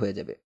রিমুভ হয়ে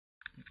যাবে।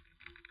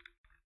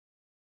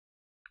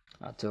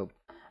 আচ্ছা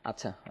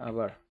আচ্ছা,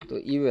 আবার তো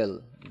ইউএল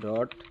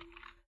ডট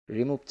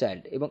রিমুভ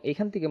চাইল্ড, এবং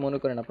এখান থেকে মনে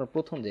করেন আপনার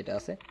প্রথম যেটা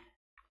আছে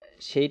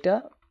সেইটা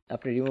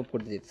আপনি রিমুভ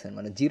করতে চাইতেছেন,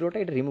 মানে 0টা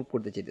এটা রিমুভ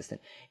করতে চাইতেছেন।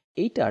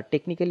 এইটা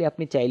টেকনিক্যালি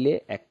আপনি চাইলে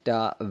একটা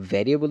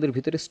ভ্যারিয়েবলের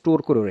ভিতরে স্টোর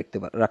করে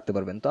রাখতে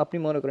পারবেন। তো আপনি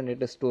মনে করেন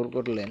এটা স্টোর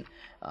করলেন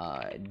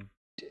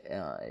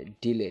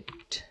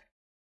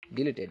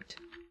ডিলেটেড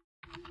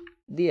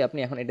দিয়ে আপনি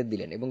এখন এটা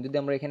দিলেন, এবং যদি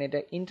আমরা এখানে এটা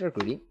এন্টার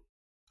করি,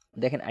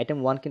 দেখেন আইটেম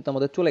 1 কিন্তু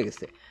আমাদের চলে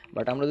গেছে।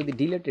 বাট আমরা যদি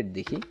ডিলেটেড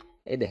দেখি,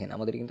 এই দেখেন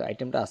আমাদের কিন্তু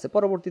আইটেমটা আছে।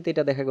 পরবর্তীতে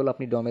এটা দেখা গেল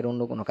আপনি ডমের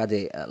অন্য কোনো কাজে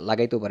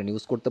লাগাইতেও পারেন,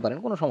 ইউজ করতে পারেন,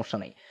 কোনো সমস্যা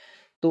নাই।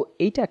 তো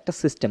এইটা একটা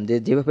সিস্টেম যে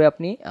যেভাবে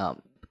আপনি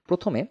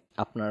প্রথমে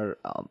আপনার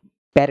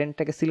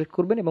প্যারেন্টটাকে সিলেক্ট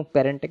করবেন, এবং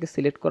প্যারেন্টটাকে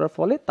সিলেক্ট করার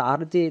ফলে তার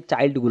যে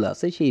চাইল্ডগুলো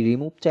আছে সেই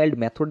রিমুভ চাইল্ড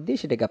মেথড দিয়ে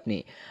সেটাকে আপনি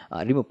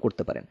রিমুভ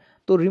করতে পারেন।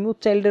 তো রিমুভ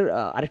চাইল্ডের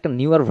আরেকটা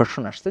নিউয়ার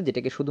ভার্সন আসছে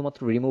যেটাকে শুধুমাত্র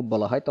রিমুভ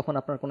বলা হয়। তখন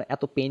আপনার কোনো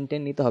এত পেইন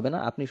টেন নিতে হবে না,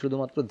 আপনি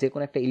শুধুমাত্র যে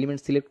কোনো একটা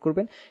এলিমেন্ট সিলেক্ট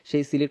করবেন,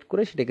 সেই সিলেক্ট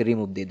করে সেটাকে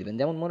রিমুভ দিয়ে দিবেন।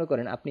 যেমন মনে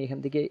করেন আপনি এখান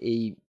থেকে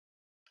এই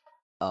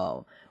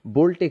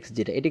বোল্ড টেক্সট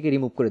যেটা, এটাকে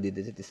রিমুভ করে দিতে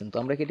চাইতেছেন। তো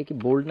আমরা কি এটা কি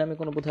বোল্ড নামে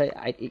কোনো বোধহয়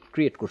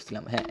ক্রিয়েট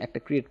করছিলাম, হ্যাঁ একটা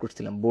ক্রিয়েট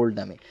করছিলাম বোল্ড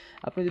নামে।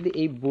 আপনি যদি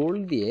এই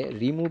বোল্ড দিয়ে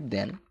রিমুভ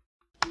দেন,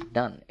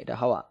 ডান, এটা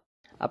হওয়া।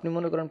 আপনি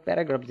মনে করেন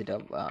প্যারাগ্রাফ যেটা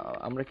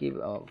আমরা কি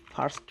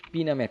ফার্স্ট পি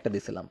নামে একটা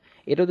দিয়েছিলাম,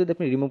 এটাও যদি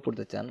আপনি রিমুভ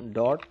করতে চান,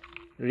 ডট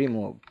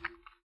রিমুভ,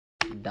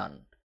 ডান,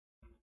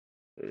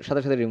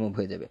 সাথে সাথে রিমুভ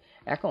হয়ে যাবে।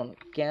 এখন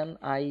ক্যান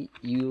আই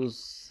ইউজ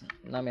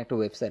নামে একটা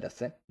ওয়েবসাইট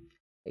আছে,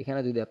 এখানে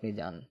যদি আপনি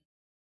যান,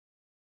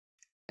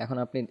 এখন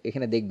আপনি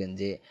এখানে দেখবেন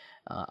যে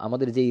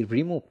আমাদের যে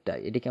রিমুভটা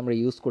এটাকে আমরা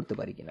ইউজ করতে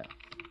পারি কিনা।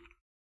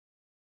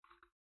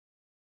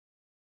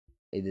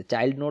 এই যে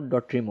চাইল্ড নোট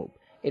ডট রিমুভ,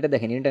 এটা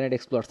দেখেন ইন্টারনেট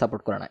এক্সপ্লোরার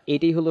সাপোর্ট করে না,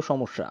 এটাই হলো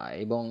সমস্যা।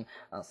 এবং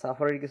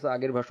সাফারির কিছু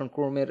আগের ভার্সন,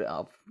 ক্রোমের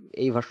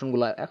এই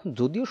ভার্সনগুলো এখন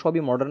যদিও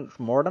সবই মডার্ন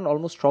মডার্ন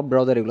অলমোস্ট সব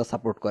ব্রাউজার এগুলো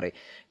সাপোর্ট করে,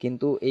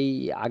 কিন্তু এই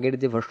আগের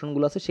যে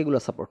ভার্সনগুলো আছে সেগুলো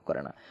সাপোর্ট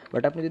করে না।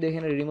 বাট আপনি যদি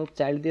এখানে রিমুভ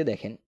চাইল্ড দিয়ে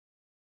দেখেন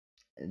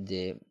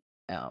যে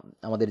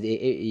আমাদের যে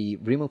এই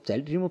রিমুভ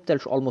চাইল্ড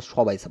অলমোস্ট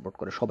সবাই সাপোর্ট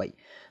করে, সবাই।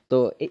 তো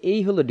এই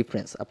হলো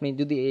ডিফারেন্স। আপনি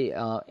যদি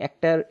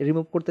একটা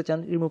রিমুভ করতে চান,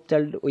 রিমুভ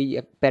চাইল্ড ওই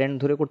প্যারেন্ট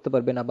ধরে করতে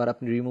পারবেন, আবার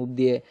আপনি রিমুভ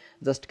দিয়ে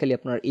জাস্ট খালি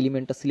আপনার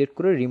এলিমেন্টটা সিলেক্ট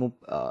করে রিমুভ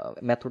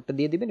মেথডটা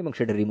দিয়ে দিবেন এবং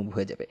সেটা রিমুভ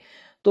হয়ে যাবে।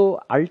 তো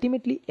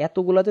আলটিমেটলি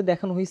এতগুলা যে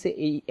দেখানো হয়েছে,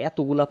 এই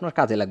এতগুলো আপনার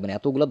কাজে লাগবে না,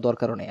 এতগুলোর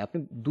দরকারও নেই। আপনি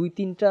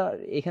 2-3টা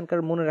এখানকার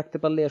মনে রাখতে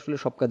পারলে আসলে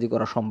সব কাজই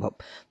করা সম্ভব।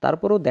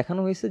 তারপরেও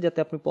দেখানো হয়েছে যাতে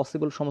আপনি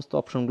পসিবল সমস্ত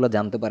অপশনগুলো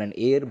জানতে পারেন।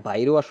 এর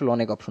বাইরেও আসলে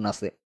অনেক অপশন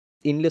আছে,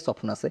 ইনলেস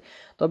অপশন আছে।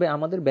 তবে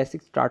আমাদের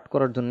বেসিক স্টার্ট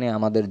করার জন্য,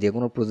 আমাদের যে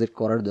কোনো প্রজেক্ট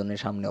করার জন্য,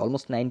 সামনে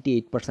অলমোস্ট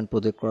 98%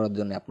 প্রজেক্ট করার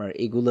জন্য আপনার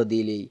এগুলো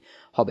দিলেই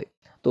হবে।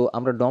 তো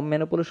আমরা ডম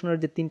ম্যানিপুলেশনের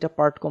যে 3টা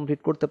পার্ট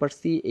কমপ্লিট করতে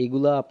পারছি,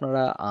 এইগুলা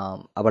আপনারা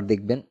আবার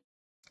দেখবেন।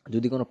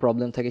 যদি কোনো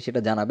প্রবলেম থাকে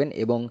সেটা জানাবেন,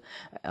 এবং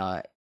আহ,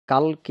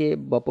 কালকে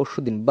বা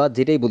পরশুদিন বা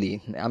যেটাই বলি,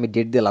 আমি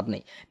ডেট দিয়ে লাভ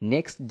নেই,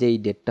 নেক্সট যেই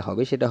ডেটটা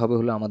হবে সেটা হবে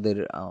হলো আমাদের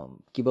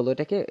কি বলো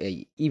এটাকে, এই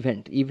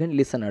ইভেন্ট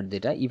লিসেনার,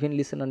 যেটা ইভেন্ট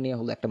লিসেনার নিয়ে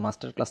হলো একটা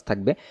মাস্টার ক্লাস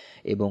থাকবে।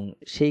 এবং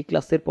সেই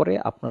ক্লাসের পরে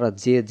আপনারা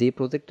যে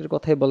প্রজেক্টের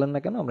কথাই বলেন না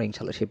কেন, আমরা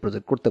ইনশাল্লাহ সেই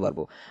প্রজেক্ট করতে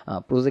পারবো।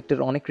 প্রজেক্টের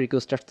অনেক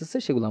রিকোয়েস্ট আসতেছে,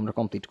 সেগুলো আমরা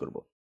কমপ্লিট করব।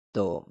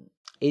 তো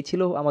এই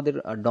ছিল আমাদের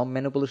ডম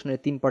ম্যানিপুলেশনের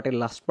 3 পার্টের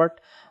লাস্ট পার্ট।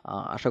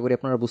 আশা করি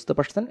আপনারা বুঝতে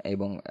পারছেন।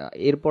 এবং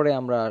এরপরে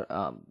আমরা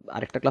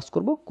আরেকটা ক্লাস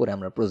করব, করে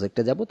আমরা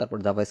প্রজেক্টে যাব, তারপর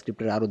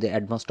জাভাস্ক্রিপ্টের আরও যে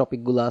অ্যাডভান্স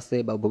টপিকগুলো আছে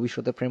বা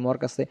ভবিষ্যতে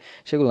ফ্রেমওয়ার্ক আছে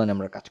সেগুলো নিয়ে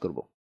আমরা কাজ করব।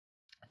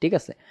 ঠিক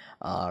আছে?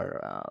 আর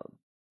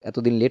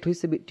এতদিন লেট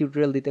হয়েছে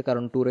টিউটোরিয়াল দিতে,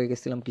 কারণ ট্যুরে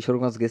গেছিলাম,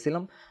 কিশোরগঞ্জ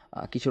গেছিলাম।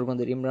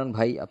 কিশোরগঞ্জের ইমরান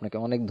ভাই, আপনাকে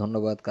অনেক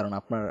ধন্যবাদ, কারণ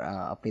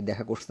আপনি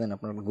দেখা করছেন,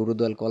 আপনার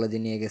গুরুদয়াল কলেজে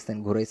নিয়ে গেছেন,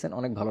 ঘুরাইছেন,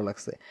 অনেক ভালো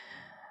লাগছে।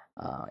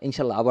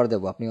 ইনশাল্লাহ আবার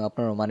দেবো, আপনিও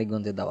আপনার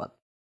মানিকগঞ্জে দাওয়াত।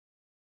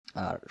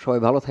 আর সবাই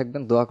ভালো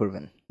থাকবেন, দোয়া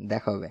করবেন।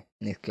 দেখা হবে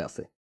নেক্সট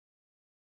ক্লাসে।